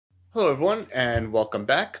Hello, everyone, and welcome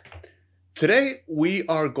back. Today, we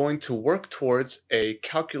are going to work towards a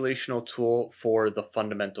calculational tool for the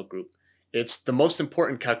fundamental group. It's the most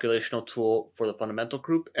important calculational tool for the fundamental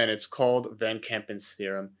group, and it's called Van Kampen's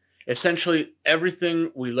theorem. Essentially, everything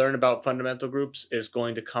we learn about fundamental groups is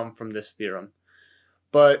going to come from this theorem.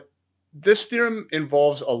 But this theorem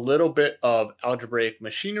involves a little bit of algebraic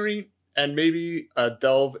machinery and maybe a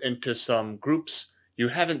delve into some groups you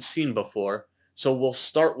haven't seen before. So we'll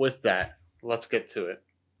start with that. Let's get to it.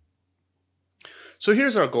 So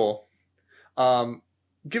here's our goal.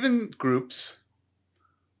 Given groups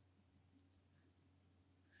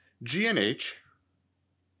G and H,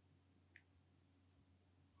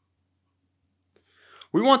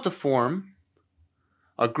 we want to form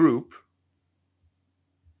a group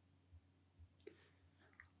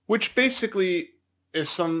which basically is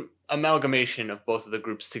some amalgamation of both of the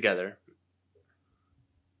groups together.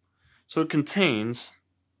 So it contains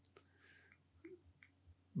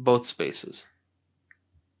both spaces.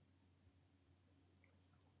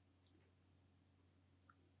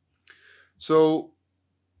 So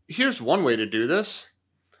here's one way to do this.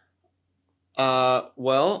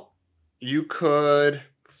 Well, you could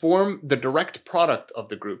form the direct product of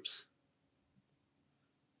the groups.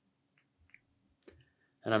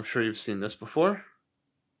 And I'm sure you've seen this before.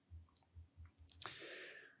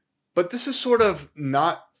 But this is sort of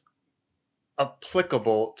not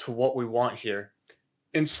applicable to what we want here.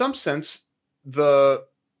 In some sense, the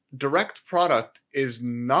direct product is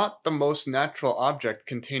not the most natural object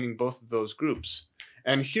containing both of those groups.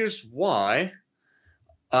 And here's why.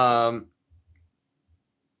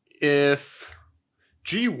 If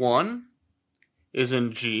G1 is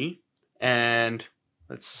in G and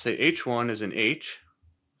let's say H1 is in H,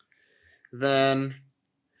 then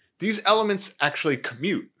these elements actually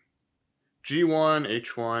commute. G1,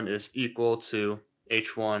 H1 is equal to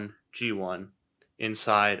H1, G1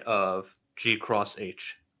 inside of G cross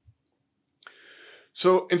H.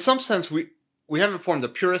 So in some sense, we haven't formed the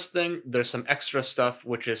purest thing. There's some extra stuff,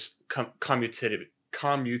 which is commutativity.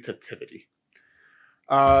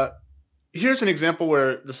 Here's an example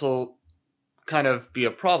where this will kind of be a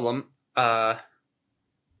problem. So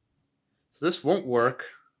this won't work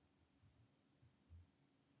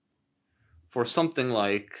for something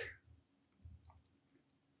like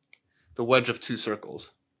the wedge of two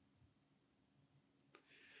circles.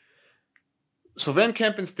 So Van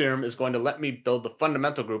Kampen's theorem is going to let me build the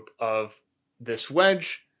fundamental group of this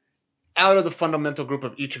wedge out of the fundamental group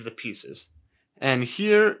of each of the pieces. And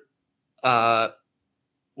here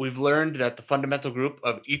we've learned that the fundamental group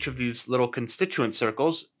of each of these little constituent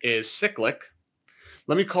circles is cyclic.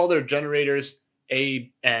 Let me call their generators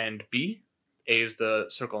A and B. A is the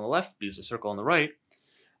circle on the left, B is the circle on the right.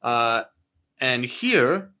 And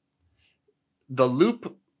here, the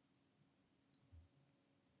loop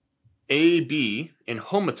AB in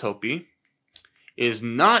homotopy is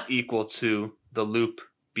not equal to the loop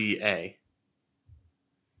BA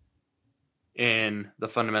in the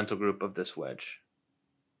fundamental group of this wedge.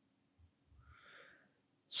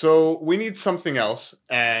 So we need something else,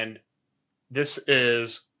 and this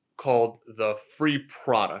is called the free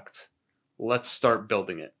product. Let's start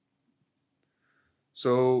building it.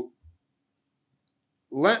 So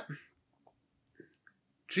let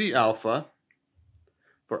G alpha,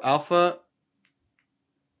 for alpha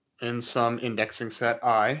in some indexing set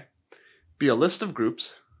I, be a list of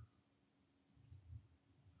groups.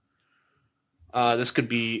 This could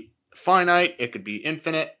be finite, it could be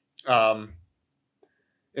infinite. In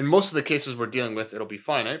most of the cases we're dealing with, it'll be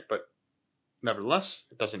finite, but nevertheless,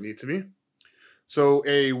 it doesn't need to be. So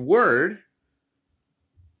a word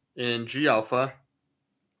in G alpha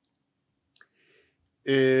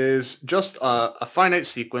is just a finite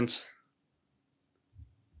sequence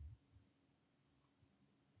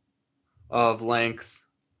of length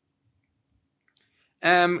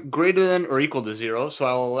m greater than or equal to 0. So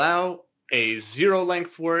I'll allow a 0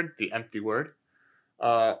 length word, the empty word,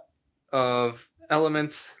 of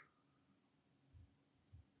elements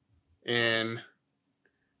in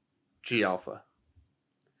G alpha.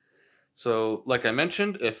 So like I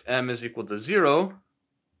mentioned, if m is equal to 0,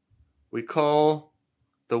 we call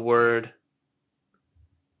the word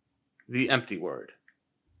the empty word.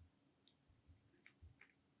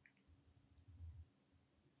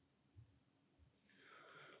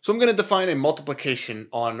 So I'm going to define a multiplication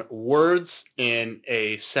on words in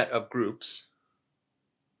a set of groups.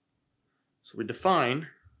 So we define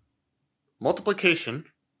multiplication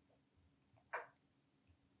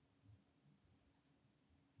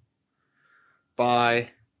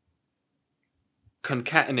by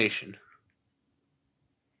concatenation.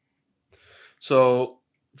 So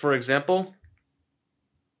for example,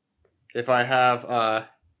 if I have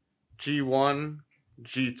G1,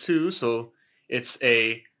 G2, so it's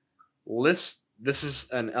a list. This is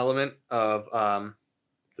an element of,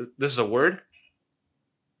 this is a word.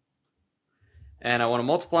 And I want to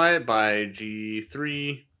multiply it by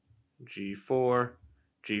G3, G4,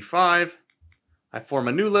 G5. I form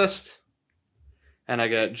a new list, and I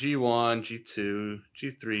get G1, G2,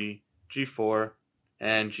 G3, G4,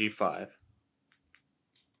 and G5.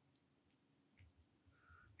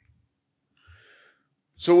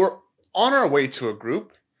 So we're on our way to a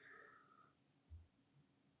group.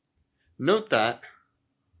 Note that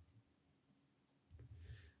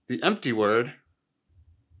the empty word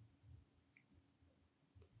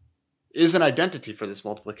is an identity for this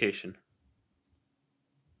multiplication.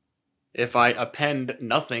 If I append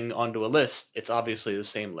nothing onto a list, it's obviously the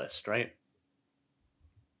same list, right?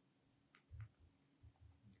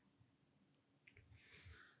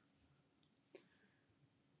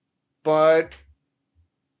 But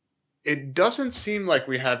it doesn't seem like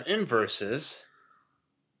we have inverses.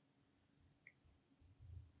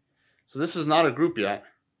 So this is not a group yet.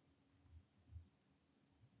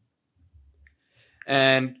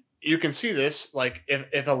 And you can see this, like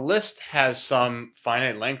if a list has some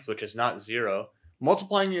finite length, which is not 0,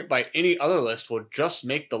 multiplying it by any other list will just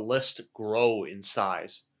make the list grow in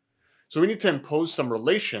size. So we need to impose some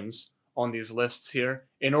relations on these lists here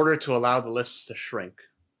in order to allow the lists to shrink.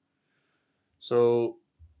 So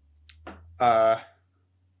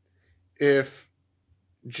if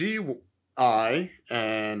Gi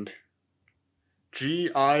and Gi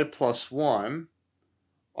plus 1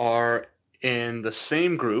 are in the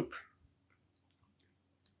same group,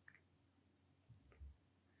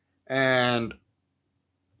 and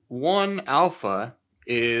 1 alpha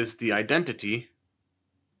is the identity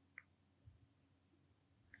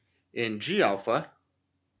in G alpha,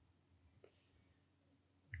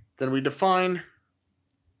 then we define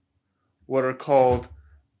what are called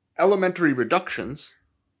elementary reductions.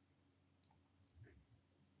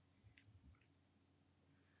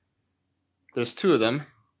 There's 2 of them.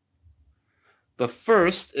 The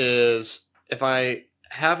first is if I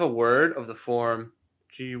have a word of the form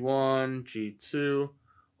G1, G2,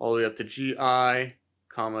 all the way up to Gi,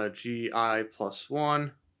 comma, Gi plus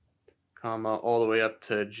 1, comma, all the way up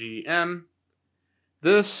to Gm.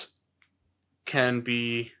 This can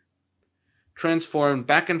be transformed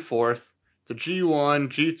back and forth to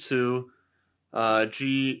G1, G2,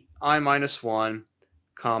 Gi minus 1,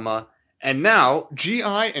 comma, and now Gi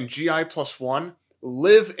and Gi plus 1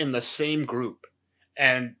 live in the same group.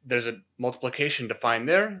 And there's a multiplication defined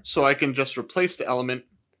there, so I can just replace the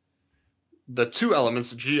 2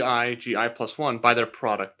 elements, Gi plus 1, by their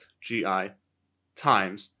product, Gi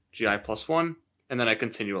times Gi plus 1, and then I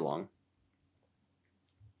continue along.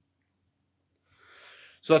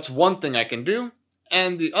 So that's one thing I can do,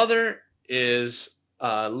 and the other is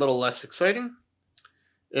a little less exciting.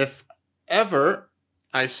 If ever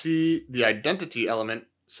I see the identity element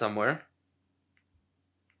somewhere,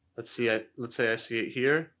 let's say I see it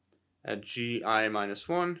here at Gi minus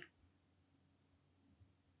 1,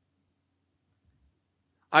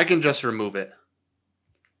 I can just remove it.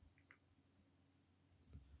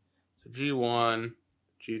 So G1,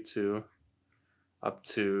 G2, up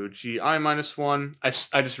to Gi minus 1. I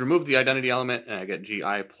just remove the identity element and I get Gi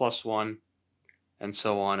plus 1, and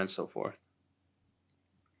so on and so forth.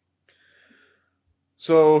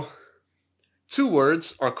 So 2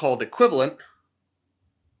 words are called equivalent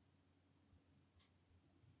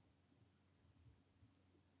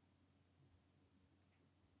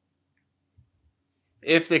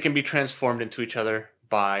if they can be transformed into each other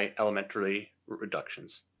by elementary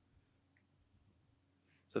reductions.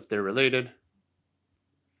 So if they're related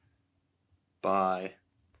by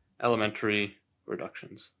elementary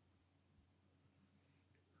reductions.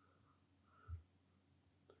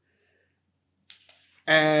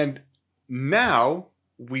 And now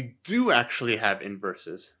we do actually have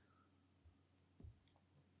inverses.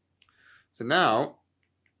 So now,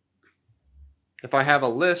 if I have a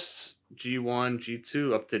list G1,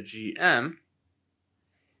 G2 up to Gm,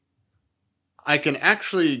 I can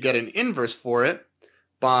actually get an inverse for it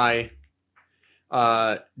by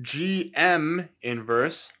Gm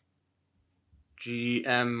inverse,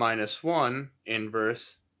 Gm minus 1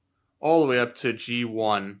 inverse, all the way up to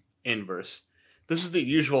G1 inverse. This is the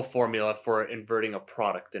usual formula for inverting a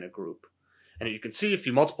product in a group. And you can see if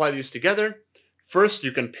you multiply these together, first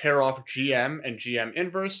you can pair off Gm and Gm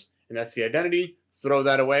inverse, and that's the identity, throw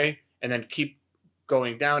that away, and then keep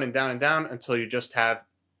going down and down and down until you just have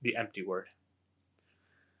the empty word.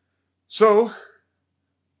 So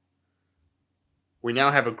we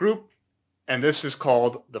now have a group, and this is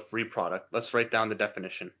called the free product. Let's write down the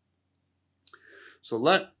definition. So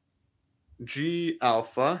let G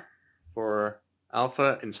alpha, for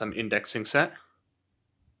alpha in some indexing set,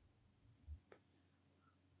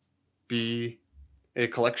 be a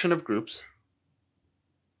collection of groups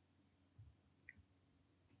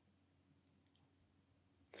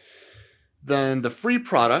then the free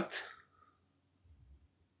product,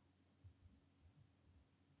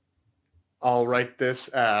 I'll write this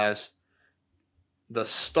as the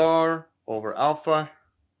star over alpha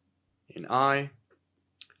in I.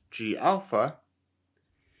 G alpha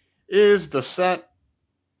is the set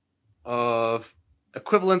of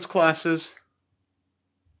equivalence classes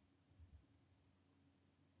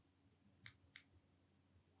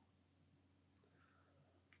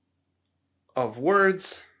of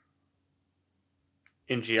words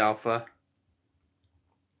in G alpha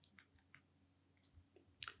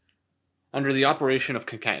under the operation of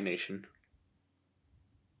concatenation.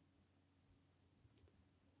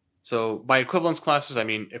 So by equivalence classes, I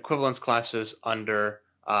mean equivalence classes under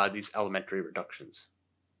these elementary reductions.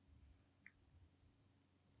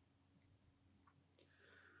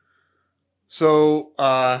 So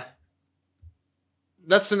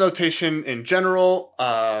that's the notation in general.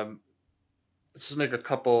 Let's just make a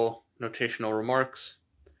couple notational remarks.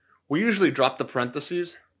 We usually drop the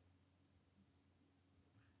parentheses.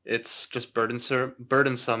 It's just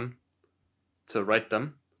burdensome to write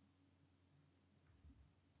them.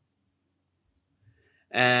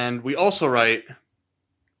 And we also write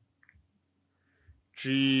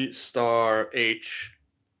G star H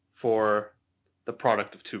for the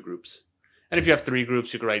product of two groups. And if you have three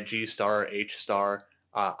groups, you can write G star H star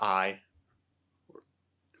I,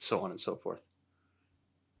 so on and so forth.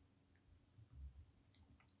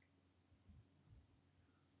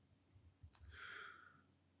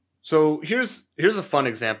 So here's a fun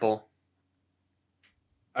example.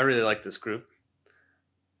 I really like this group.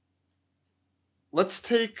 Let's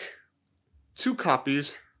take two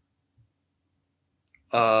copies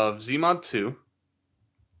of Z mod 2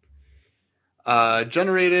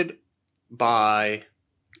 generated by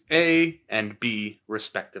A and B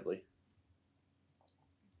respectively.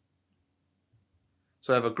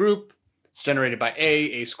 So I have a group, it's generated by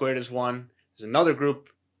A squared is 1. There's another group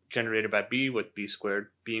generated by B with B squared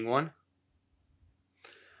being 1.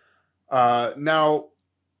 Now,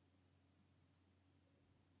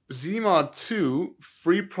 Z mod 2,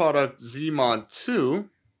 free product Z mod 2,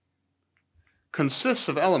 consists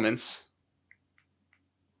of elements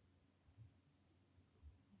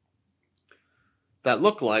that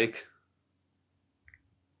look like,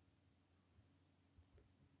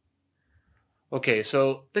 okay,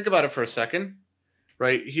 so think about it for a second.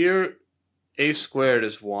 Right here, A squared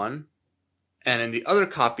is 1, and in the other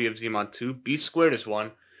copy of Z mod 2, B squared is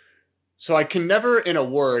 1. So I can never in a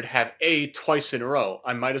word have A twice in a row.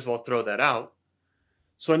 I might as well throw that out.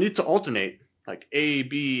 So I need to alternate, like A,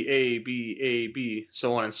 B,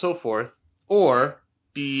 so on and so forth, or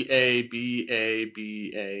B,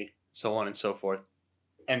 A, so on and so forth.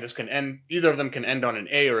 And this can end, either of them can end on an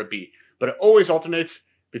A or a B, but it always alternates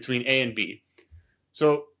between A and B.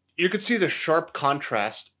 So you could see the sharp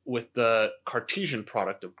contrast with the Cartesian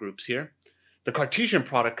product of groups here. The Cartesian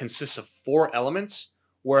product consists of 4 elements,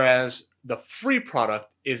 whereas the free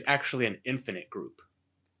product is actually an infinite group.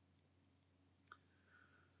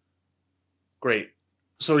 Great.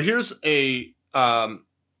 So here's a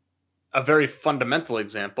very fundamental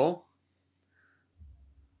example.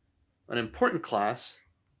 An important class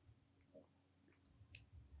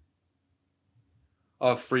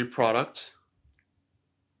of free product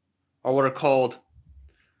are what are called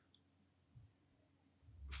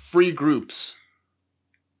free groups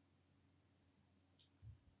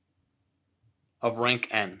of rank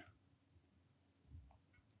n.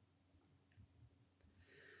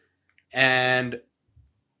 And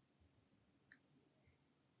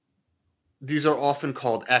these are often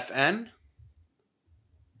called Fn.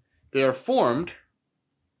 They are formed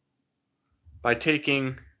by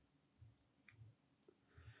taking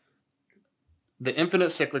the infinite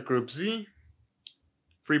cyclic group Z,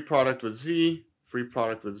 free product with Z, free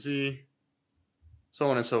product with Z, so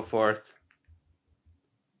on and so forth.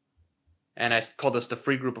 And I call this the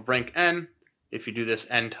free group of rank n if you do this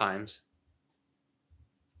n times.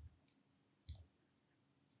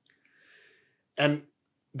 And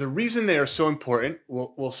the reason they are so important,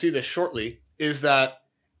 we'll see this shortly, is that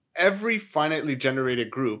every finitely generated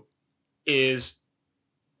group is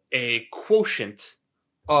a quotient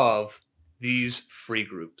of these free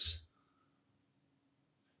groups.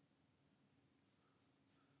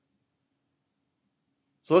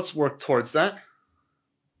 So let's work towards that.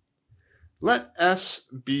 Let S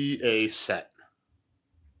be a set.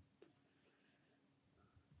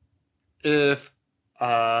 If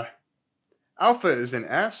alpha is in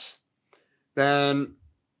S, then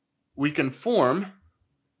we can form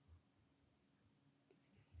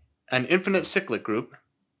an infinite cyclic group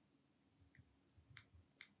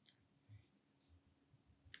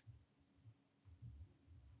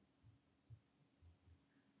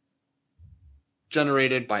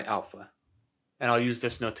generated by alpha. And I'll use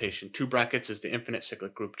this notation. 2 brackets is the infinite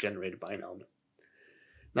cyclic group generated by an element.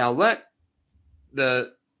 Now let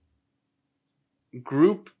the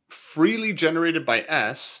group freely generated by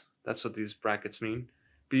S, that's what these brackets mean,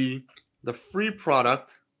 be the free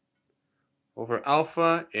product over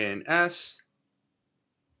alpha in S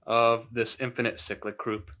of this infinite cyclic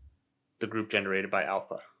group, the group generated by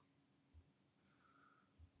alpha.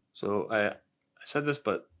 So I said this,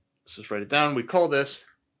 but let's just write it down. We call this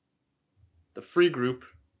the free group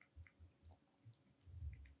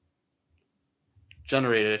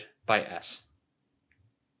generated by S.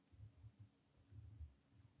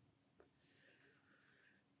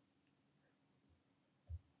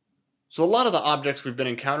 So a lot of the objects we've been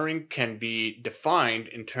encountering can be defined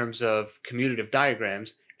in terms of commutative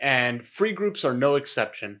diagrams, and free groups are no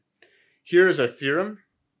exception. Here is a theorem.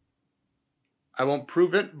 I won't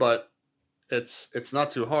prove it, but it's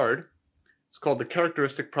not too hard. It's called the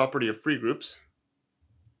characteristic property of free groups.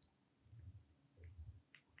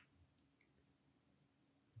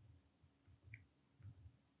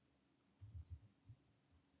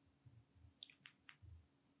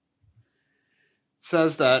 It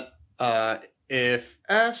says that if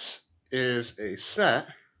S is a set,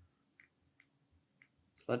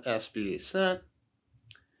 let S be a set.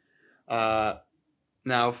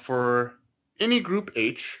 Now for any group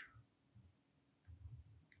H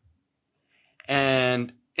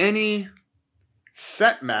and any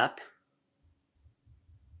set map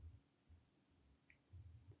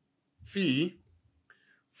phi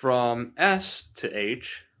from S to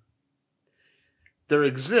H, there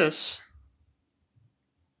exists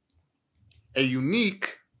a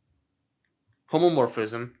unique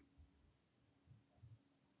homomorphism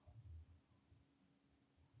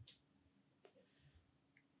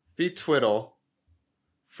phi twiddle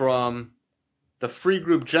from the free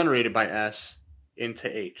group generated by S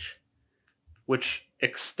into H, which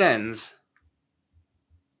extends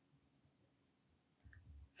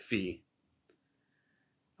phi.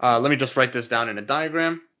 Let me just write this down in a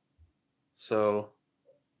diagram. So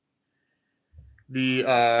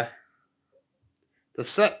the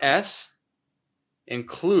set S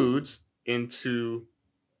includes into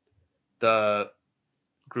the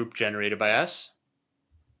group generated by S.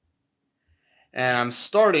 And I'm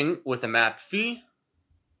starting with a map phi.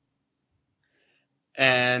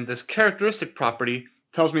 And this characteristic property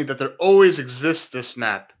tells me that there always exists this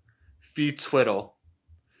map phi twiddle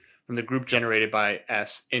from the group generated by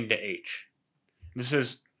S into H. This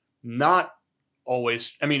is not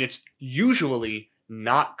always, it's usually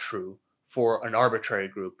not true for an arbitrary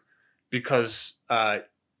group because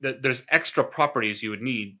there's extra properties you would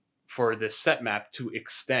need for this set map to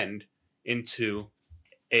extend into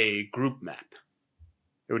a group map.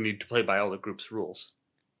 It would need to play by all the group's rules.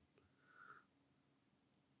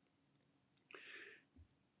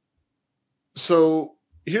 So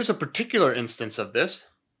here's a particular instance of this.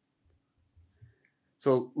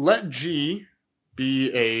 So let G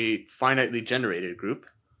be a finitely generated group.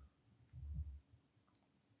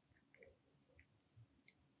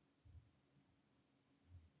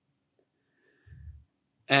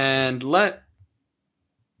 And let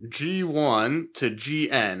G1 to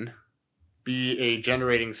Gn be a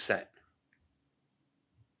generating set.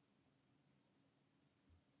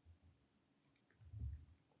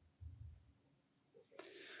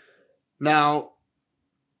 Now,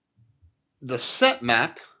 the set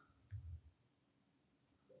map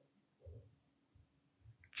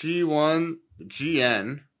G1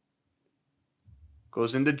 Gn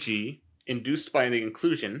goes into G, induced by the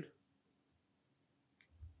inclusion,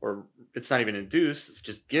 or it's not even induced, it's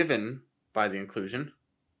just given by the inclusion,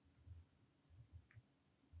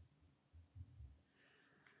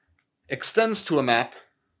 extends to a map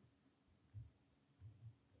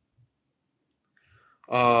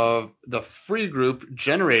of the free group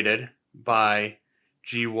generated by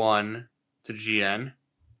G1 to Gn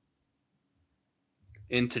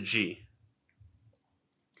into G.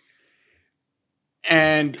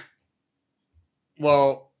 And,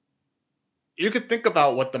 well, you could think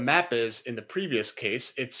about what the map is in the previous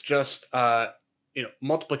case. It's just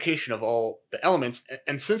multiplication of all the elements.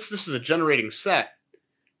 And since this is a generating set,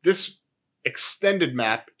 this extended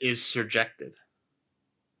map is surjective.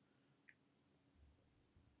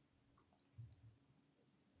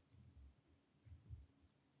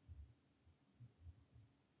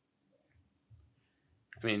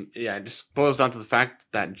 I mean, yeah, it just boils down to the fact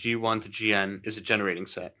that G1 to Gn is a generating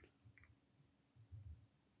set.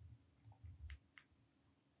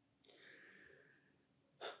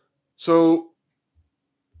 So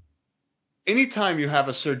anytime you have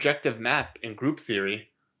a surjective map in group theory,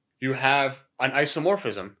 you have an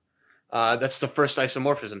isomorphism. That's the first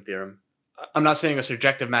isomorphism theorem. I'm not saying a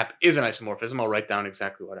surjective map is an isomorphism. I'll write down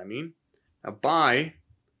exactly what I mean. Now, by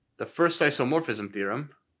the first isomorphism theorem,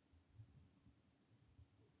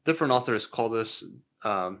 different authors call this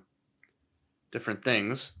different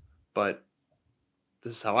things, but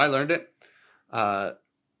this is how I learned it.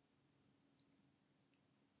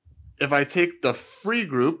 If I take the free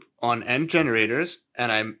group on n generators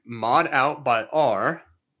and I mod out by R,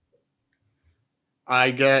 I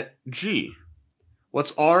get G.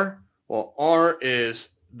 What's R? Well, R is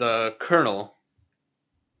the kernel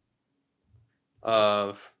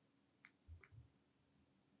of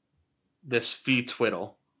this phi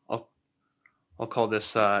twiddle. I'll call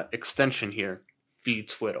this extension here phi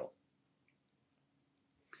twiddle.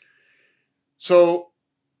 So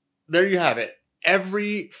there you have it.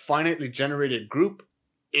 Every finitely generated group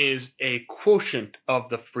is a quotient of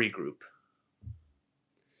the free group.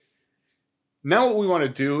 Now what we want to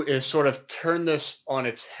do is sort of turn this on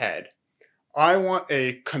its head. I want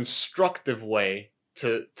a constructive way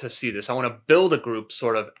to see this. I want to build a group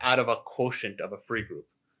sort of out of a quotient of a free group.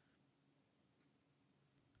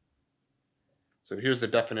 So here's the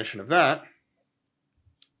definition of that.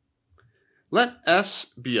 Let S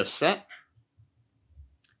be a set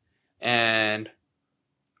and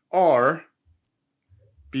R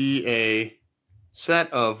be a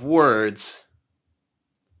set of words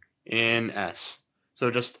in S.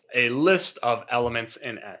 So just a list of elements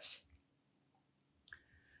in S.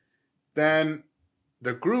 Then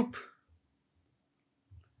the group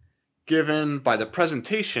given by the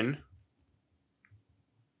presentation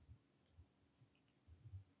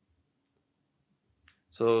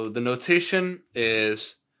so the notation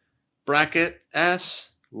is bracket S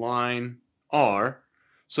line R.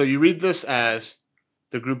 So you read this as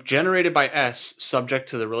the group generated by S subject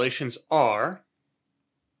to the relations R.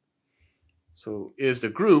 So is the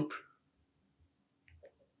group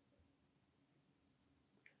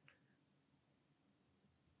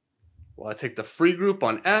well, I take the free group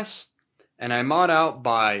on S and I mod out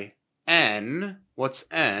by N. What's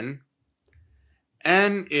N?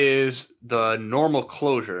 N is the normal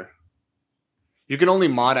closure. You can only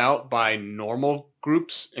mod out by normal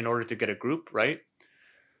groups in order to get a group, right?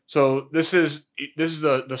 So this is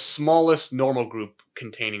the smallest normal group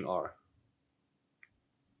containing R.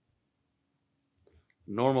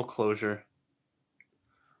 Normal closure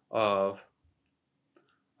of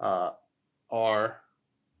R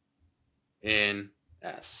in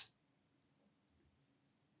S.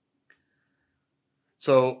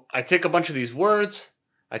 So I take a bunch of these words,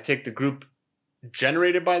 I take the group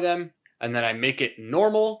generated by them, and then I make it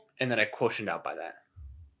normal, and then I quotient out by that.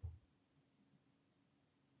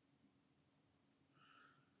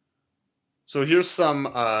 So here's some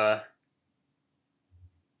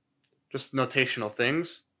just notational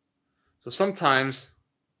things. So sometimes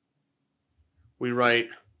we write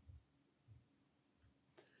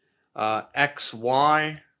x,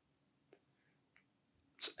 y.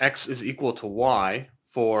 So x is equal to y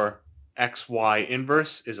for x, y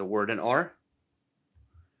inverse is a word in R.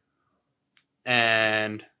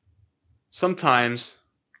 And sometimes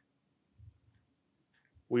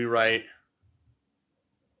we write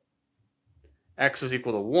x is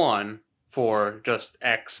equal to 1 for just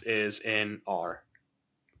x is in R.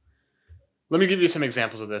 Let me give you some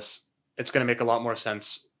examples of this. It's going to make a lot more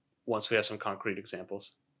sense once we have some concrete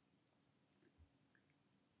examples.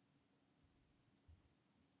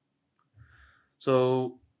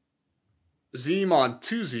 So z mod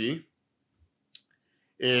 2z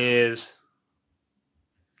is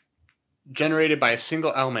generated by a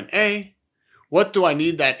single element A. What do I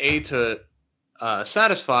need that A to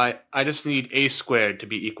satisfy? I just need A squared to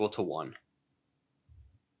be equal to 1.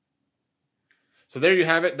 So there you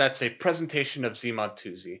have it. That's a presentation of z mod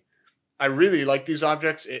 2z. I really like these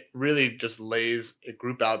objects. It really just lays a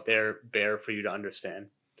group out there bare for you to understand.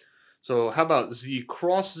 So how about z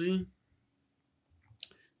cross z?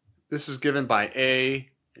 This is given by A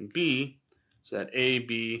and B, so that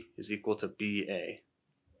AB is equal to BA.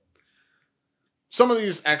 Some of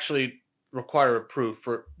these actually require a proof.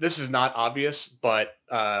 For this is not obvious, but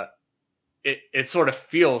it sort of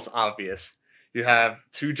feels obvious. You have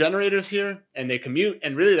two generators here, and they commute,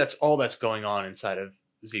 and really that's all that's going on inside of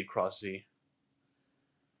Z cross Z.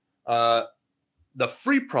 The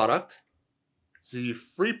free product, Z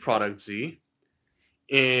free product Z,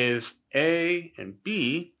 is A and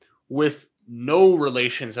B with no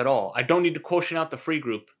relations at all. I don't need to quotient out the free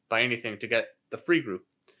group by anything to get the free group.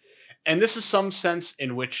 And this is some sense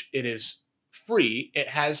in which it is free. It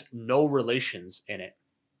has no relations in it.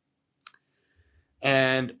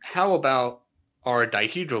 And how about our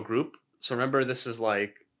dihedral group? So remember, this is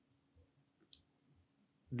like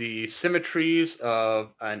the symmetries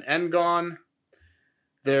of an n-gon.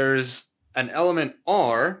 There's an element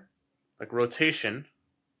R, like rotation,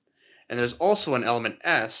 and there's also an element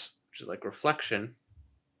S, which is like reflection.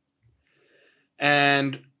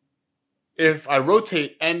 And if I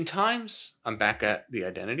rotate n times, I'm back at the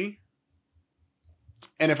identity.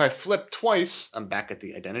 And if I flip twice, I'm back at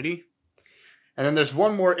the identity. And then there's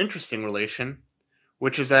one more interesting relation,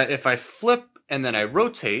 which is that if I flip and then I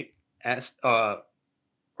rotate, or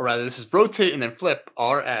rather this is rotate and then flip,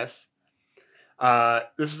 RS,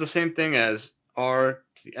 this is the same thing as R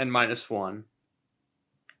to the n minus 1,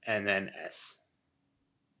 and then S.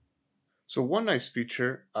 So one nice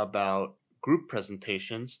feature about group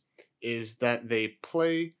presentations is that they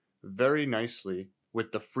play very nicely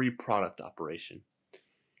with the free product operation.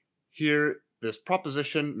 Here, this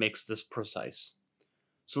proposition makes this precise.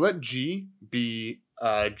 So let G be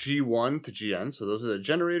G1 to Gn, so those are the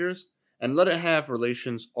generators, and let it have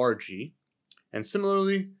relations Rg. And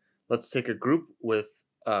similarly, let's take a group with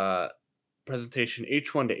presentation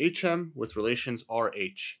H1 to Hm with relations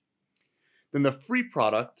Rh. Then the free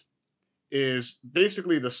product is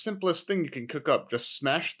basically the simplest thing you can cook up. Just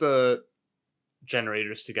smash the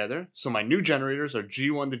generators together. So my new generators are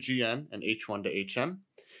G1 to Gn and H1 to Hm.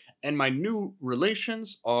 And my new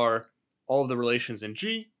relations are all of the relations in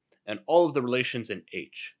G and all of the relations in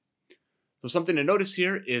H. So something to notice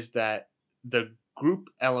here is that the group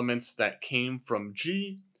elements that came from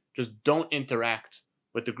G just don't interact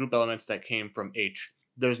with the group elements that came from H.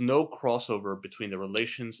 There's no crossover between the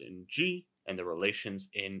relations in G and the relations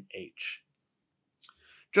in H.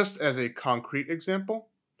 Just as a concrete example,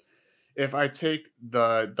 if I take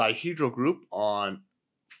the dihedral group on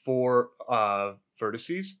 4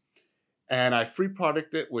 vertices and I free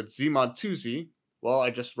product it with Z mod 2Z, well, I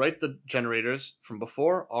just write the generators from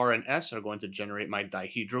before. R and S are going to generate my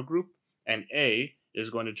dihedral group, and A is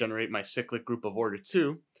going to generate my cyclic group of order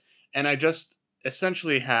 2. And I just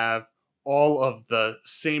essentially have all of the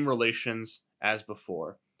same relations as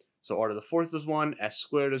before. So R to the 4th is 1, S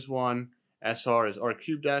squared is 1, SR is R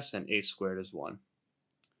cubed S, and A squared is 1.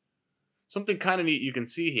 Something kind of neat you can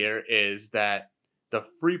see here is that the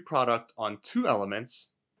free product on 2 elements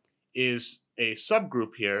is a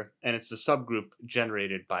subgroup here, and it's the subgroup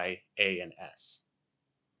generated by A and S.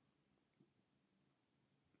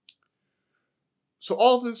 So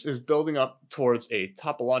all of this is building up towards a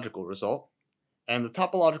topological result, and the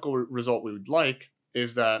topological result we would like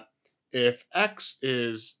is that if X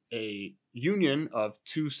is a union of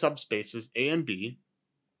 2 subspaces A and B,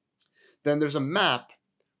 then there's a map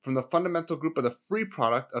from the fundamental group of the free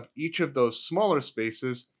product of each of those smaller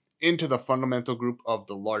spaces into the fundamental group of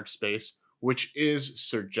the large space, which is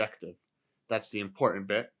surjective. That's the important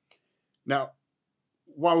bit. Now,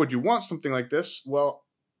 why would you want something like this? Well,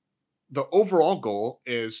 the overall goal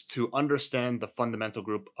is to understand the fundamental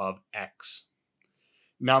group of X.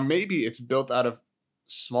 Now, maybe it's built out of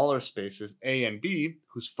smaller spaces A and B,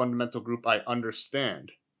 whose fundamental group I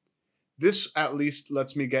understand. This at least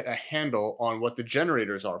lets me get a handle on what the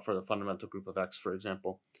generators are for the fundamental group of X, for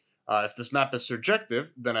example. If this map is surjective,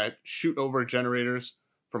 then I shoot over generators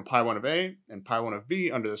from pi 1 of A and pi 1 of B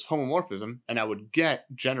under this homomorphism, and I would get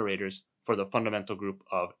generators for the fundamental group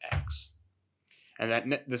of X.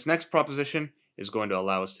 And this next proposition is going to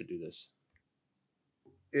allow us to do this.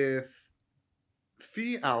 If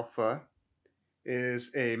phi alpha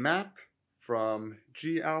is a map from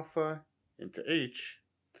G alpha into H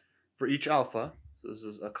for each alpha, so this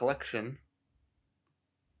is a collection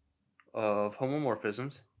of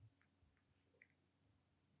homomorphisms,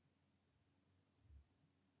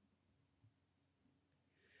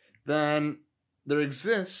 then there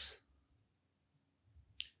exists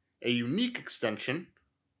a unique extension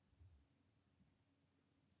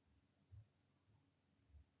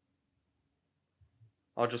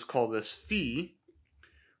I'll just call this phi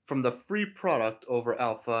from the free product over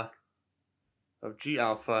alpha of G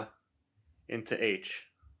alpha into H.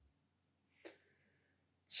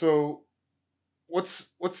 So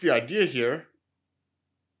what's the idea here?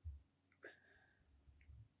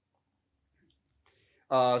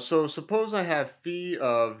 So suppose I have phi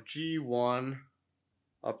of G1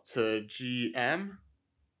 up to Gm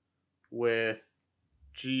with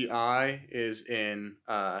Gi is in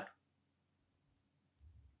the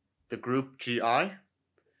group Gi.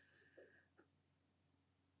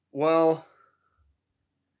 Well,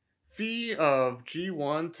 phi of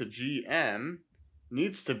G1 to Gm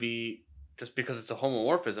needs to be, just because it's a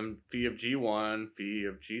homomorphism, phi of G1, phi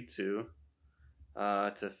of G2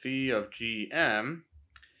 to phi of Gm.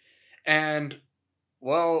 And,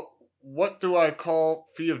 well, what do I call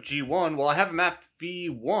phi of G1? Well, I have mapped phi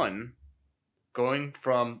 1 going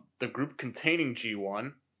from the group containing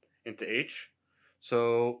G1 into H.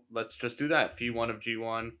 So let's just do that. Phi 1 of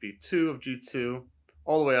G1, phi 2 of G2,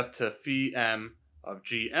 all the way up to phi m of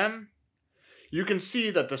Gm. You can see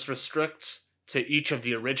that this restricts to each of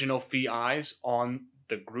the original phi i's on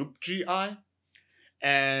the group Gi.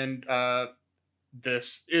 And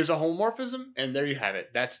this is a homomorphism, and there you have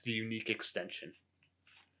it. That's the unique extension.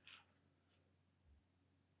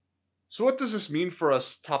 So what does this mean for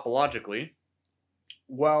us topologically?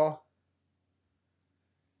 Well,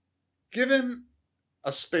 given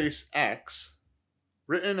a space X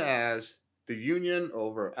written as the union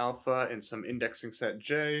over alpha in some indexing set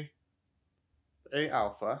J, A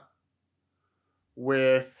alpha,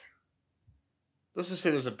 with, let's just say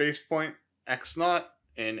there's a base point X naught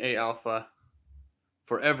in A alpha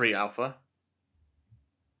for every alpha.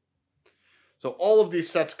 So all of these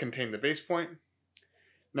sets contain the base point.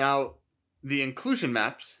 Now, the inclusion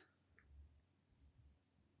maps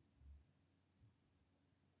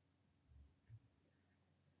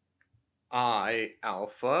I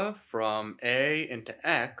alpha from A into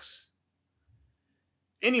X.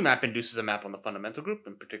 Any map induces a map on the fundamental group.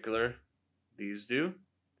 In particular, these do.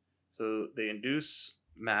 So they induce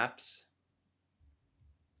maps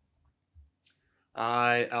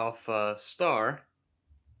I alpha star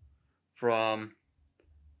from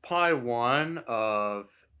pi 1 of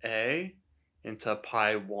A into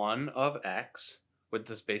pi 1 of X with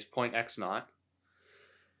this base point X naught.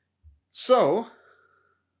 So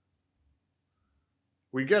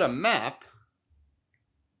we get a map.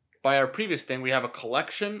 By our previous thing, we have a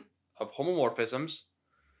collection of homomorphisms,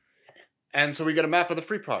 and so we get a map of the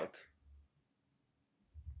free product.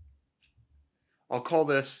 I'll call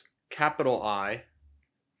this capital I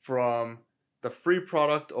from the free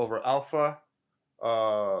product over alpha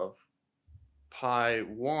of pi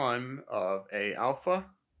 1 of A alpha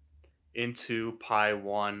into pi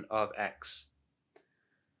 1 of X.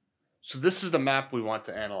 So this is the map we want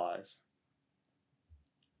to analyze.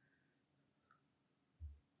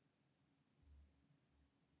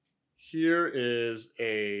 Here is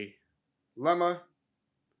a lemma.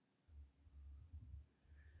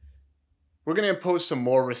 We're going to impose some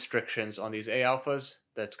more restrictions on these A alphas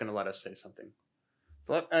that's going to let us say something.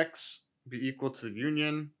 So let X be equal to the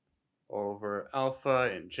union over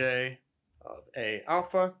alpha in J of A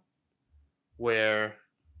alpha, where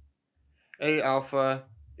A alpha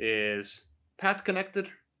is path connected,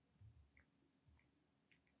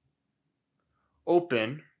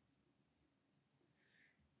 open,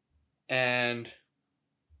 and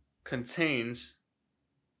contains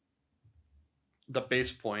the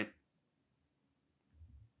base point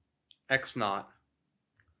X naught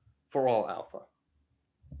for all alpha.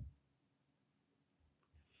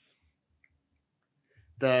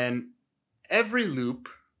 Then every loop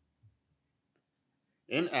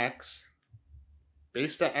in X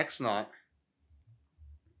based at X naught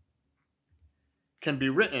can be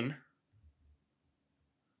written,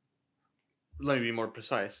 let me be more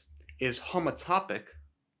precise, is homotopic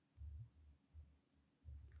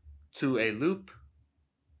to a loop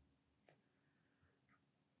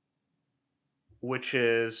which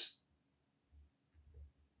is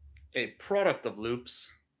a product of loops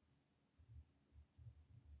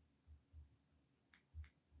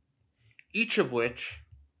each of which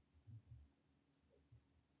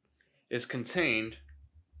is contained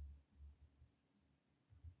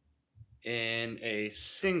in a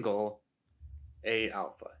single A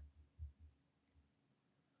alpha.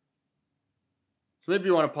 So maybe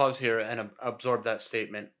you want to pause here and absorb that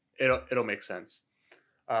statement. It'll make sense.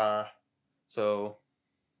 So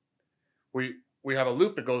we have a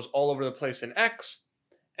loop that goes all over the place in X,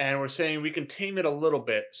 and we're saying we can tame it a little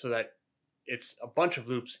bit so that it's a bunch of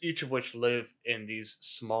loops, each of which live in these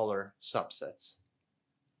smaller subsets.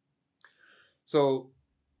 So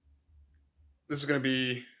this is going to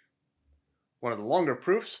be one of the longer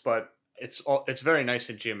proofs, but it's very nice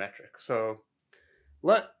and geometric. So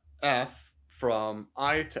let f from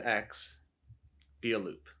I to x be a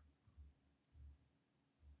loop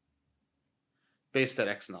based at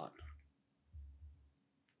x naught.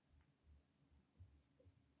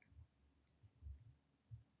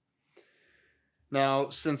 Now,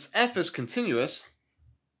 since f is continuous,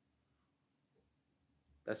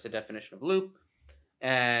 that's the definition of loop,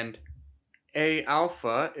 and A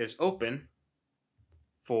alpha is open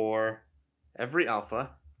for every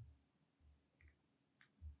alpha,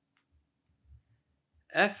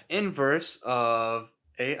 F inverse of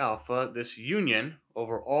A alpha, this union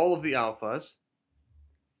over all of the alphas,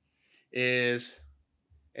 is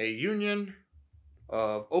a union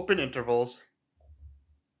of open intervals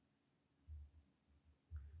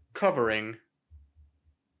covering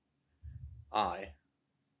I.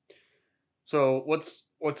 So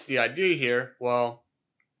what's the idea here? Well,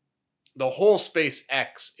 the whole space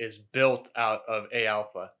X is built out of A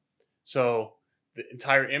alpha. So the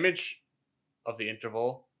entire image of the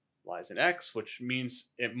interval lies in X, which means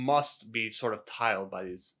it must be sort of tiled by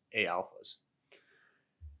these A alphas.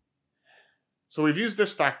 So we've used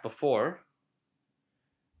this fact before.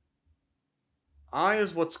 I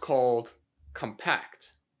is what's called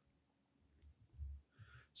compact.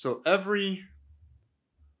 So every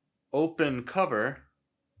open cover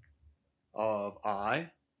of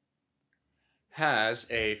I has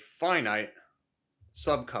a finite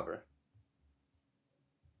subcover.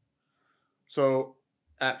 So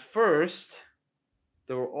at first,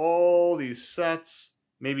 there were all these sets,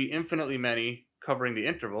 maybe infinitely many, covering the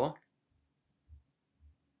interval.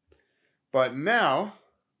 But now,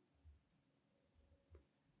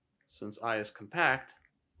 since I is compact,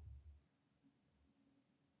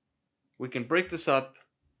 we can break this up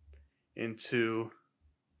into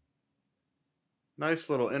nice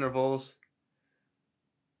little intervals.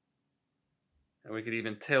 And we could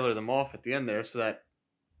even tailor them off at the end there so that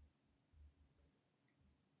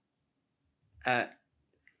at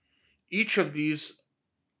each of these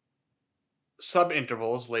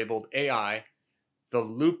subintervals labeled AI, the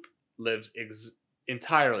loop lives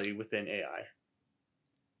entirely within AI.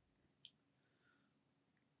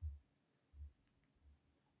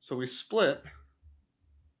 So we split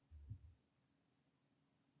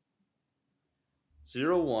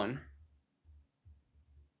 0, 1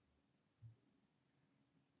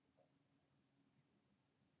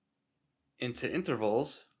 into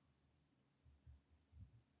intervals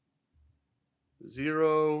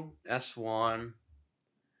 0, S1,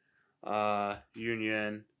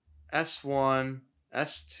 union, S1,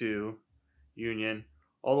 S2, union,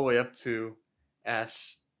 all the way up to Sm-1,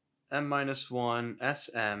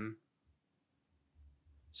 Sm,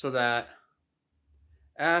 so that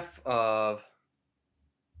f of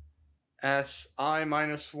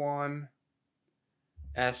Si-1,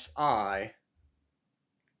 Si,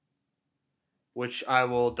 which I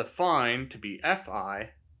will define to be Fi,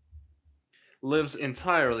 lives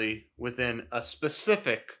entirely within a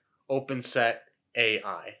specific open set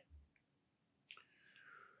AI.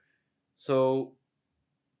 So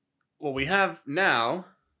what we have now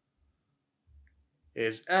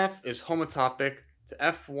is F is homotopic to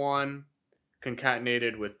F1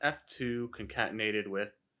 concatenated with F2 concatenated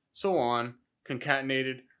with so on,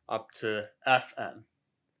 concatenated up to Fn.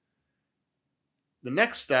 The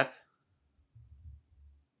next step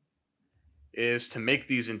is to make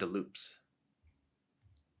these into loops.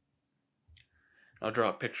 I'll draw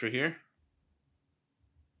a picture here,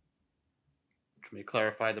 which may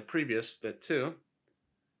clarify the previous bit too.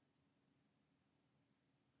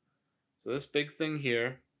 So this big thing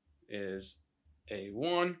here is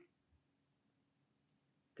A1.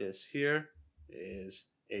 This here is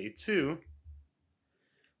A2.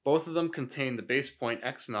 Both of them contain the base point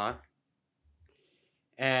x0.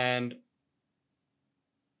 And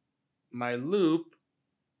my loop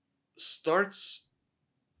starts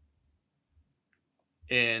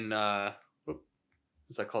in,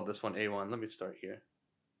 since I called this one A1, let me start here.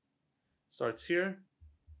 Starts here,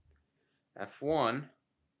 F1,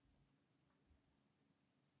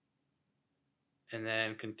 and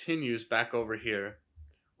then continues back over here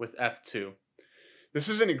with F2. This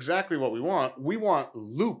isn't exactly what we want. We want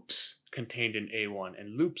loops contained in A1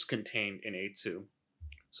 and loops contained in A2.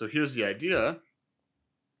 So here's the idea.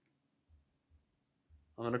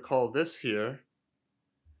 I'm going to call this here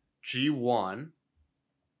G1.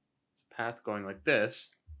 It's a path going like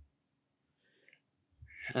this.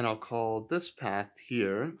 And I'll call this path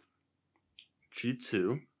here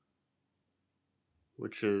G2,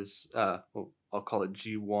 which is, I'll call it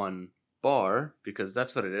G1 bar because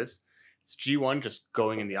that's what it is. It's G1 just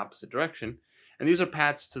going in the opposite direction. And these are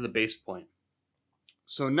paths to the base point.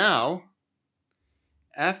 So now,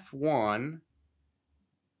 F1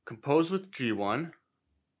 composed with G1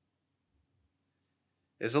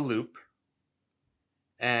 is a loop.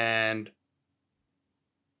 And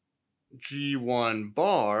G1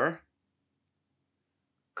 bar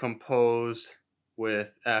composed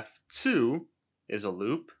with F2 is a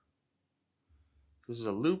loop. This is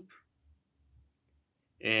a loop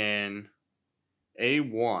in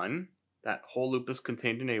A1, That whole loop is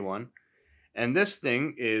contained in A1. And this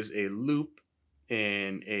thing is a loop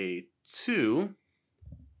in A2.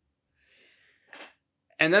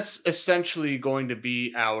 And that's essentially going to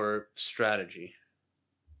be our strategy.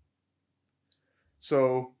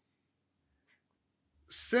 So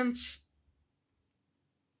since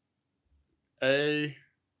AI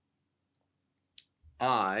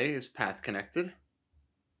is path connected,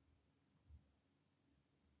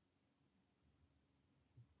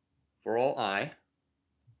 for all I,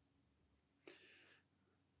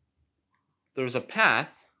 there's a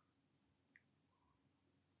path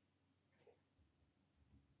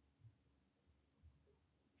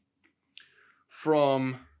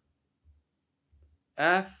from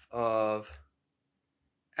f of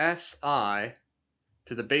Si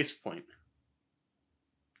to the base point.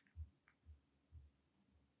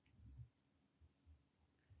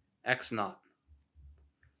 X naught.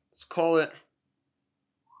 Let's call it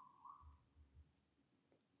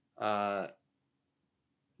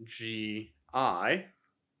Gi.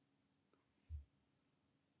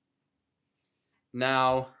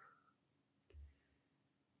 Now,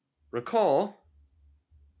 recall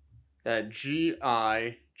that Gi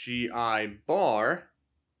bar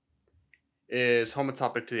is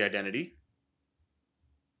homotopic to the identity.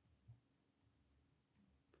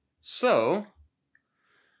 So,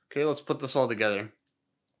 okay, let's put this all together.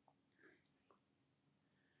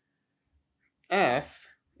 F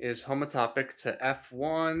is homotopic to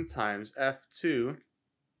F1 times F2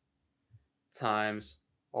 times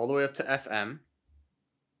all the way up to Fm.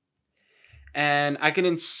 And I can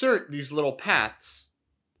insert these little paths.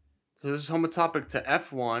 So this is homotopic to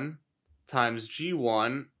F1 times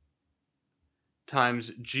G1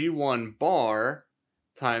 times G1 bar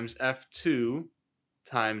times F2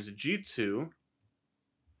 times G2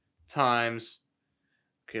 times,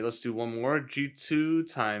 okay, let's do one more,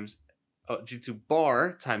 G2 times G2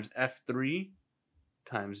 bar times F3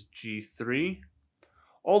 times G3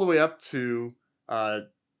 all the way up to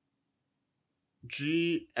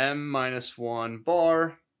Gm minus 1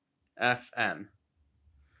 bar Fm.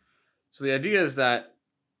 So the idea is that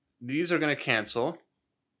these are going to cancel.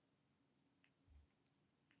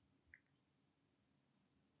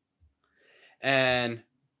 And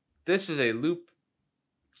this is a loop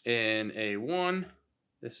in A1.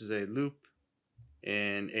 This is a loop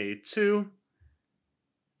in A2.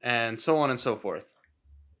 And so on and so forth.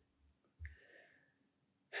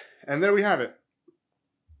 And there we have it.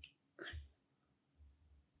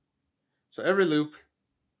 So every loop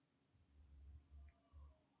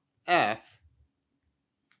F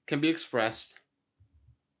can be expressed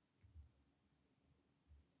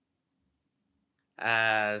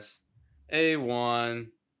as A1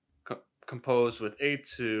 composed with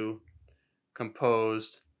A2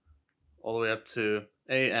 composed all the way up to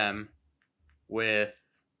AM with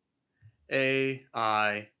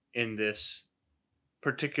AI in this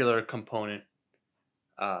particular component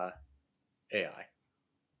AI.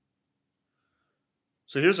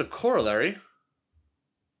 So here's a corollary.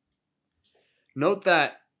 Note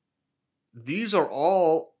that these are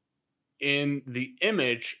all in the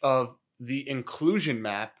image of the inclusion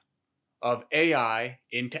map of AI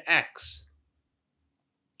into X.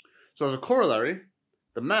 So as a corollary,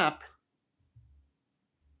 the map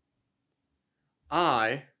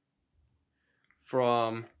I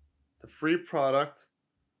from the free product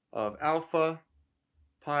of alpha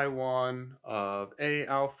pi 1 of A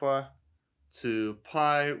alpha to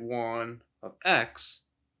pi 1 of X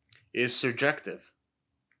is surjective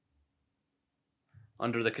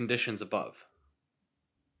under the conditions above.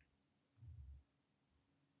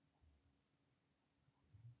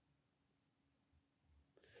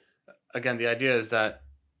 Again, the idea is that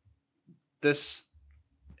this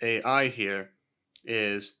AI here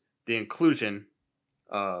is the inclusion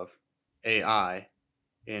of AI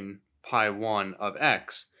in pi 1 of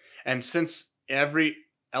X. And since every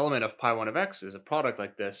element of pi 1 of X is a product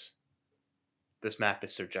like this, this map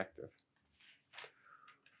is surjective.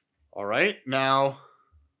 All right, now,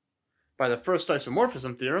 by the first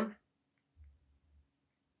isomorphism theorem,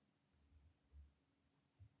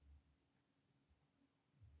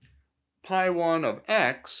 pi 1 of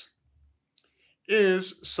X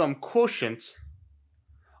is some quotient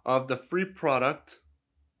of the free product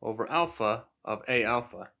over alpha of A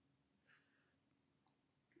alpha.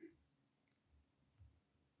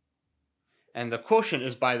 And the quotient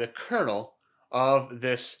is by the kernel of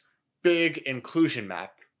this big inclusion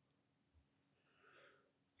map.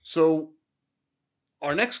 So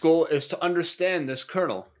our next goal is to understand this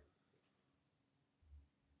kernel.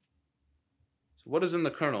 So what is in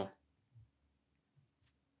the kernel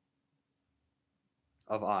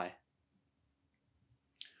of I?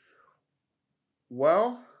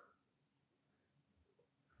 Well,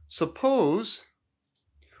 suppose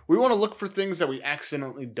we want to look for things that we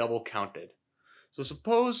accidentally double counted. So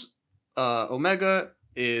suppose omega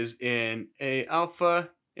is in A alpha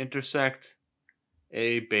intersect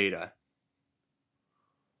A beta.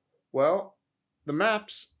 Well, the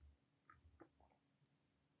maps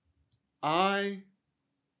I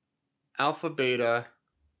alpha beta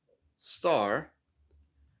star,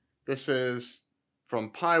 this is from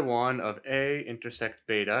pi 1 of A intersect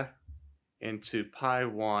beta into pi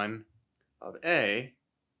 1 of A,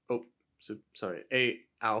 A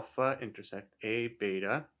alpha intersect A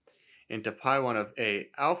beta into pi 1 of A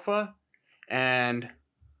alpha, and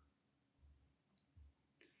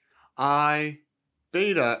I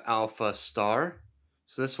beta alpha star.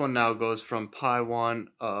 So this one now goes from pi 1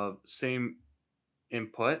 of same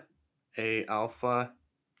input, A alpha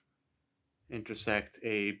intersect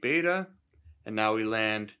A beta, and now we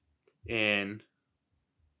land in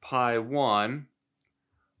pi 1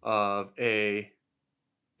 of A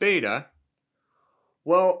beta.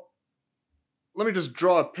 Well, let me just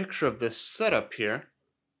draw a picture of this setup here.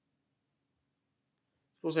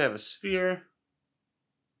 Suppose I have a sphere,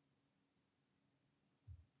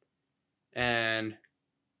 and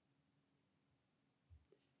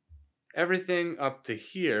everything up to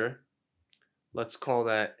here, let's call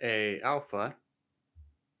that A alpha,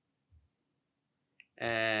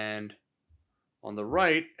 and on the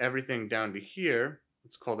right, everything down to here,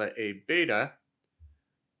 let's call that A beta.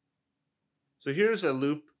 So here's a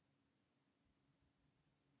loop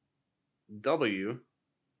W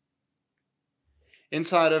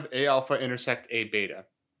inside of A alpha intersect A beta.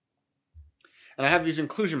 And I have these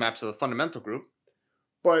inclusion maps of the fundamental group,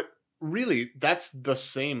 but really that's the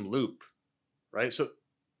same loop, right?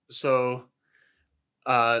 So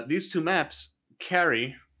these two maps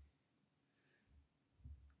carry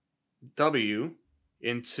W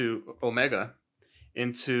into omega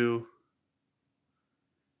into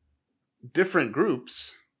different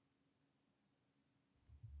groups,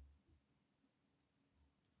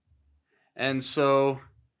 and so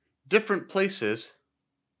different places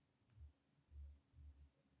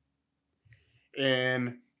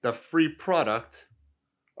in the free product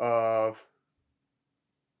of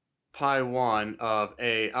pi 1 of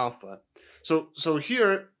A alpha. So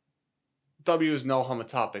here W is null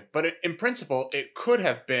homotopic, but in principle it could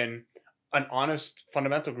have been an honest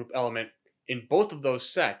fundamental group element in both of those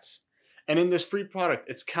sets, and in this free product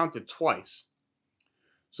it's counted twice.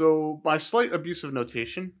 So by slight abuse of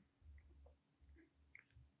notation,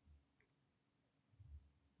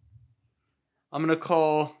 I'm going to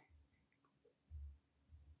call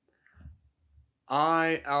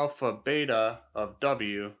I alpha beta of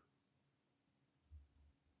W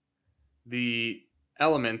the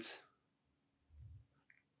element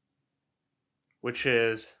which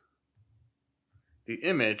is the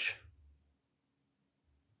image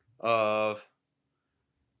of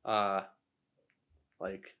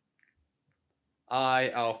like I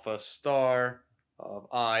alpha star of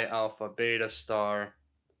I alpha beta star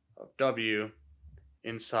of W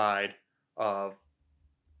inside of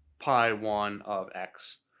pi 1 of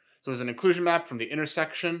X. So there's an inclusion map from the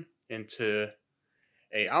intersection into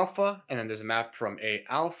A alpha, and then there's a map from A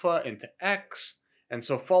alpha into X, and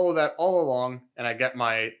so follow that all along, and I get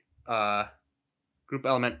my group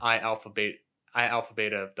element I alpha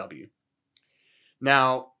beta of W.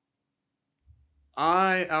 Now,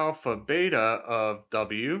 I alpha beta of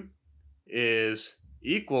W is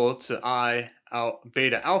equal to I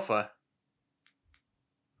beta alpha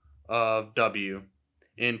of W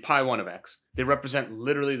in pi 1 of X. They represent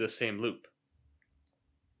literally the same loop.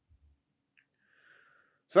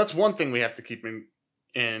 So that's one thing we have to keep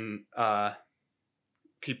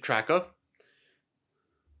keep track of.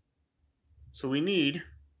 So we need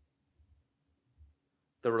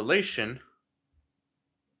the relation,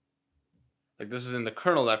 like this is in the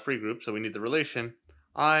kernel of that free group, so we need the relation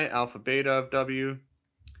I alpha beta of W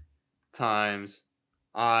times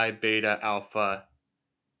I beta alpha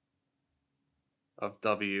of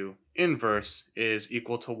W inverse is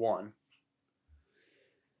equal to 1.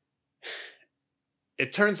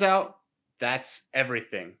 It turns out that's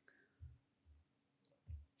everything.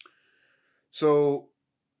 So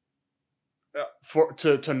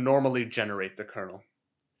to normally generate the kernel,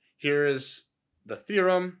 here is the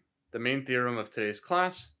theorem, the main theorem of today's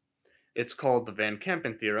class. It's called the Van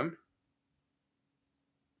Kampen theorem.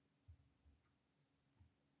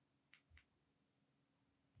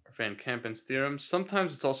 Van Kampen's theorem.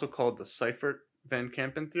 Sometimes it's also called the Seifert-Van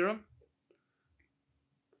Kampen theorem.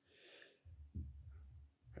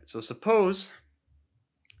 So suppose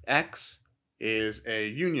X is a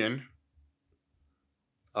union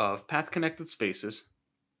of path-connected spaces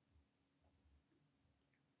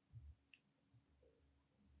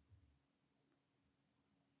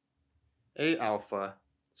A alpha,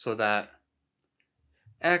 so that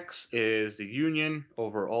X is the union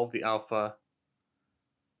over all of the alpha.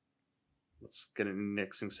 Let's get an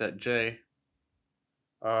indexing set J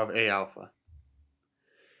of A alpha.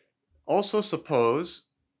 Also suppose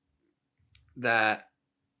that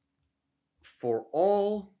for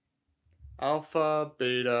all alpha,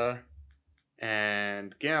 beta,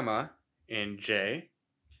 and gamma in J,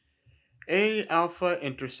 A alpha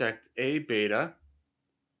intersect A beta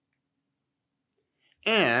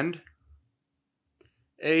and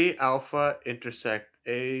A alpha intersect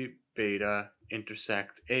A beta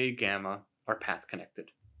intersect A gamma are path connected.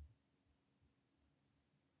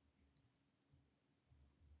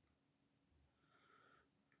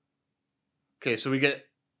 Okay, so we get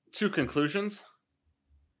two conclusions.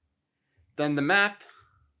 Then the map,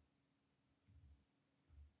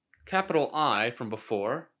 capital I from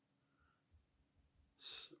before,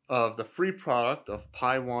 of the free product of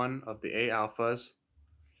pi 1 of the A alphas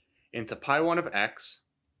into pi 1 of X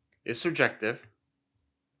is surjective.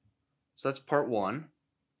 So that's part 1.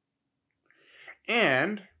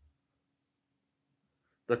 And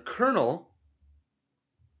the kernel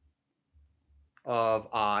of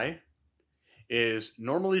I is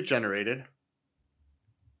normally generated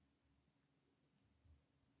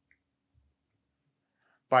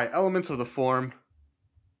by elements of the form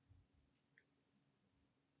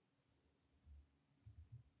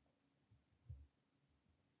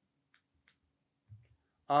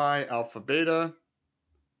I alpha beta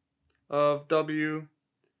of W,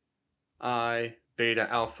 I beta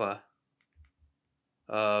alpha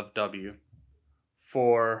of W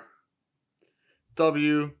for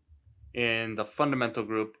W in the fundamental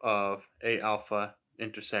group of A alpha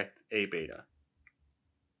intersect A beta.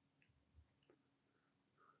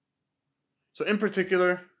 So in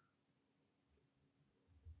particular,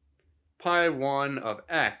 pi 1 of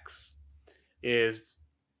X is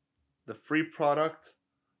the free product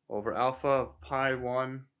over alpha of pi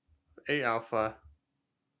 1 A alpha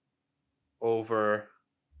over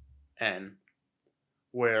N,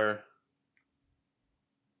 where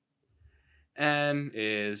N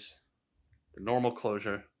is the normal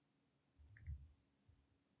closure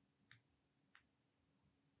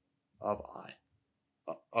of I,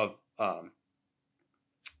 of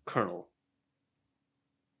kernel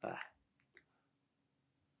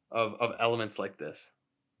of elements like this.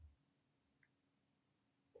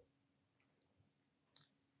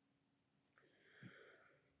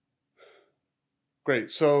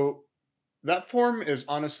 Great. So that form is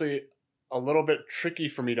honestly a little bit tricky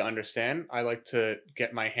for me to understand. I like to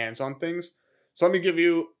get my hands on things. So let me give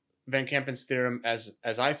you Van Kampen's theorem as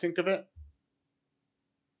I think of it.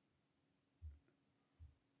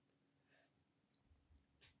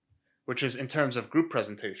 Which is in terms of group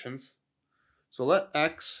presentations. So let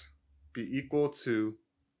X be equal to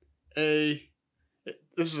A.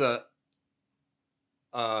 This is a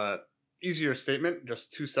easier statement,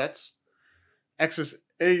 just two sets. X is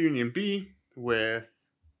A union B with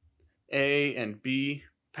A and B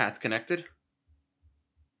path connected.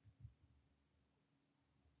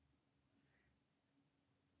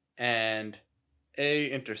 And A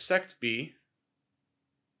intersect B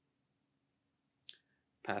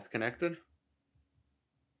path connected.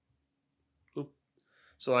 Oop.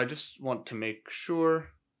 So I just want to make sure.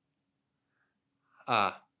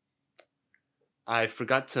 I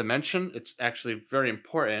forgot to mention, it's actually very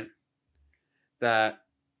important that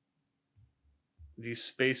these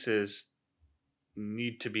spaces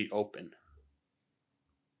need to be open.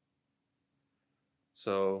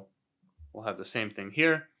 So we'll have the same thing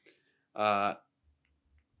here. And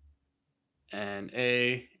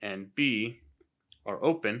A and B are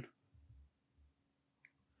open.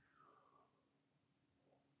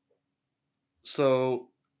 So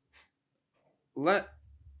let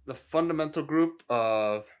the fundamental group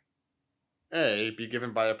of A be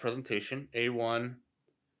given by a presentation A1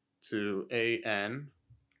 to AN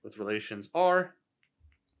with relations R,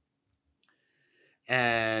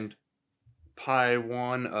 and pi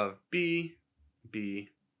 1 of B be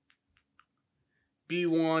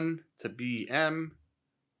B1 to BM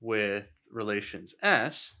with relations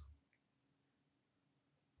S.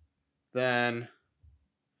 Then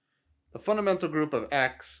the fundamental group of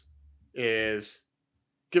X is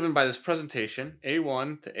given by this presentation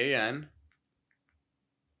A1 to AN,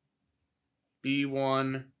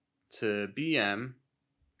 B1 to BM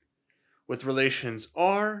with relations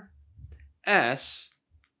R, S,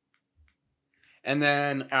 and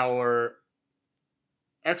then our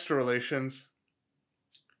extra relations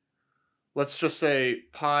let's just say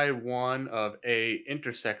pi 1 of A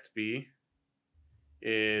intersect B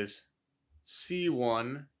is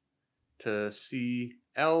C1 to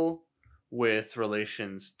CL with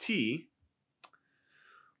relations T.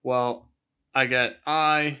 Well, I get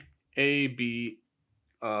IAB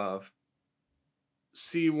of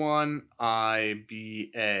C1,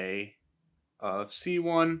 IBA of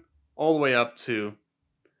C1, all the way up to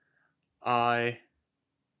IAB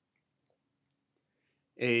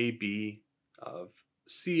of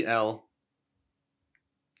CL,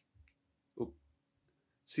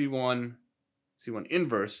 C1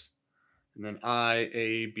 inverse, and then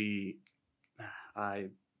IAB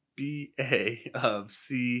of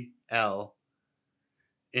CL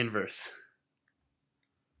inverse.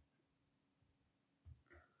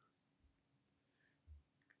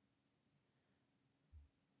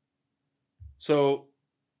 So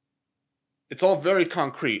it's all very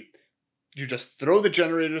concrete. You just throw the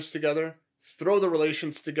generators together, throw the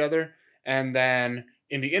relations together, and then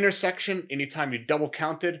in the intersection, anytime you double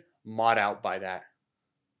counted, mod out by that.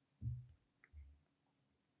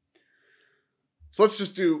 So let's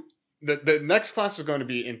just do, the next class is going to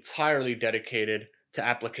be entirely dedicated to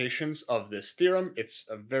applications of this theorem. It's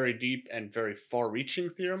a very deep and very far-reaching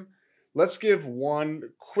theorem. Let's give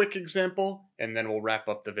one quick example, and then we'll wrap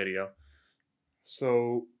up the video.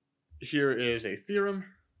 So here is a theorem.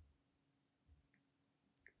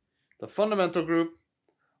 The fundamental group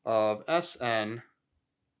of Sn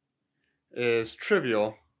is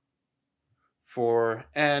trivial for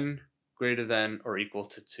n greater than or equal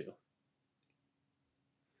to 2.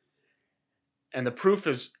 And the proof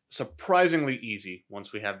is surprisingly easy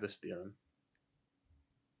once we have this theorem.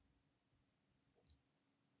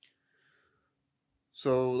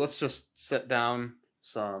 So let's just set down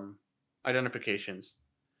some identifications.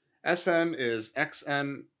 Sn is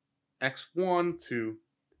xn, x1 to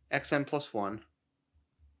xn plus 1,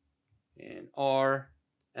 and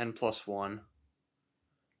Rn plus 1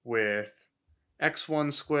 with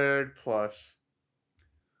x1 squared plus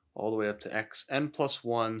all the way up to xn plus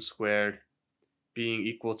 1 squared being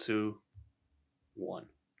equal to 1.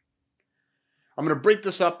 I'm going to break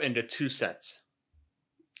this up into two sets,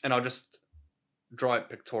 and I'll just draw it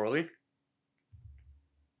pictorially.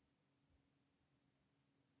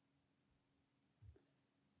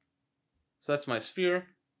 So that's my sphere.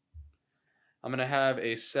 I'm going to have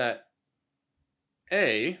a set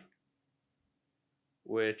A,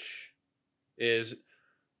 which is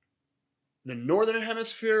the northern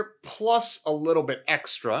hemisphere plus a little bit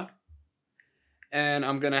extra. And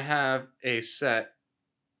I'm going to have a set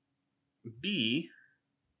B,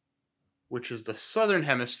 which is the southern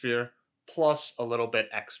hemisphere plus a little bit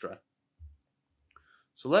extra.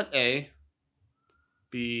 So let A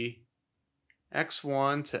be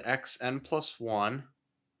x1 to xn plus 1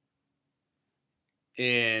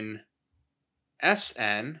 in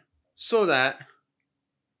Sn, so that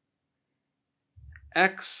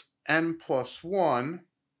xn plus 1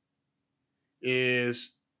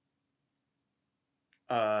 is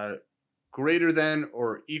greater than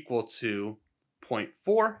or equal to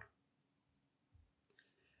 0.4,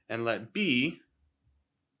 and let B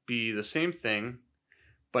be the same thing,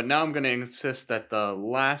 but now I'm going to insist that the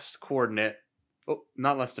last coordinate,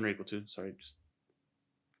 not less than or equal to, sorry, just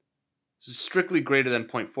strictly greater than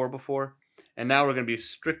 0.4 before, and now we're going to be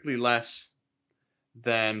strictly less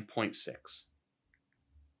than 0.6.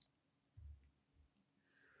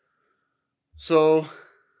 So,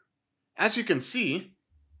 as you can see,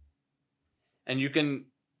 and you can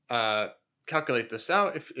calculate this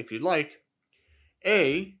out if you'd like,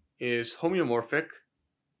 A is homeomorphic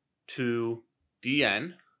to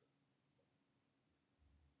Dn.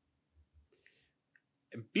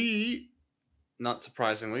 B, not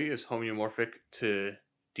surprisingly, is homeomorphic to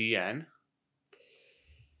Dn.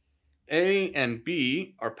 A and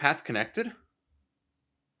B are path connected.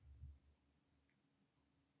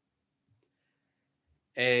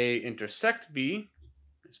 A intersect B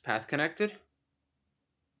is path connected.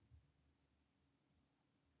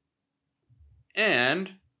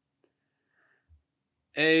 And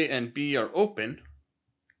A and B are open.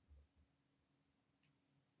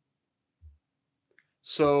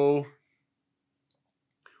 So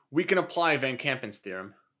we can apply Van Kampen's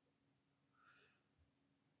theorem.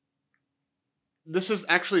 This is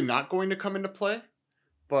actually not going to come into play,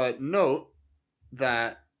 but note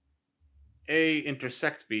that A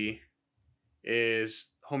intersect B is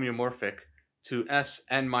homeomorphic to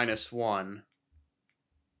Sn minus 1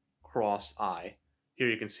 cross I. Here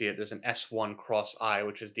you can see it, there's an S1 cross I,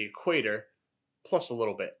 which is the equator, plus a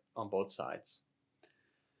little bit on both sides.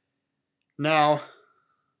 Now,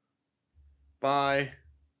 by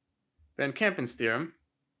Van Kampen's theorem,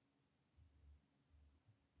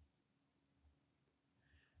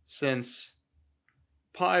 since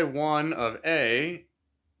pi 1 of A,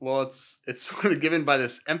 well, it's sort of given by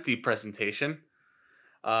this empty presentation.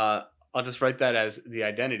 I'll just write that as the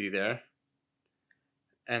identity there.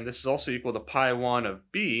 And this is also equal to pi 1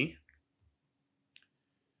 of B.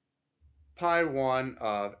 Pi 1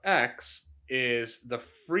 of X is the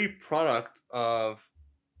free product of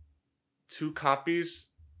two copies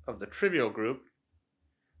of the trivial group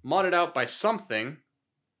modded out by something,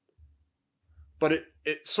 but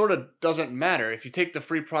it sort of doesn't matter. If you take the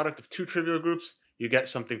free product of two trivial groups, you get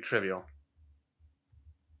something trivial.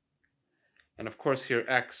 And of course here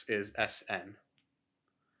X is Sn.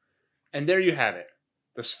 And there you have it.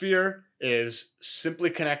 The sphere is simply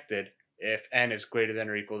connected if n is greater than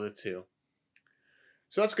or equal to 2.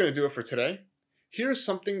 So that's going to do it for today. Here's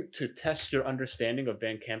something to test your understanding of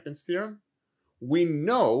Van Kampen's theorem. We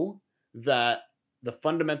know that the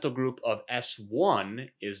fundamental group of S1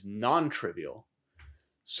 is non-trivial.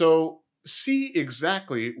 So see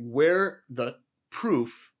exactly where the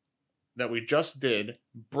proof that we just did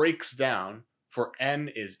breaks down for n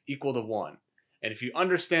is equal to 1. And if you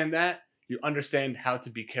understand that, you understand how to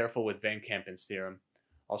be careful with Van Kampen's theorem.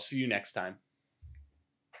 I'll see you next time.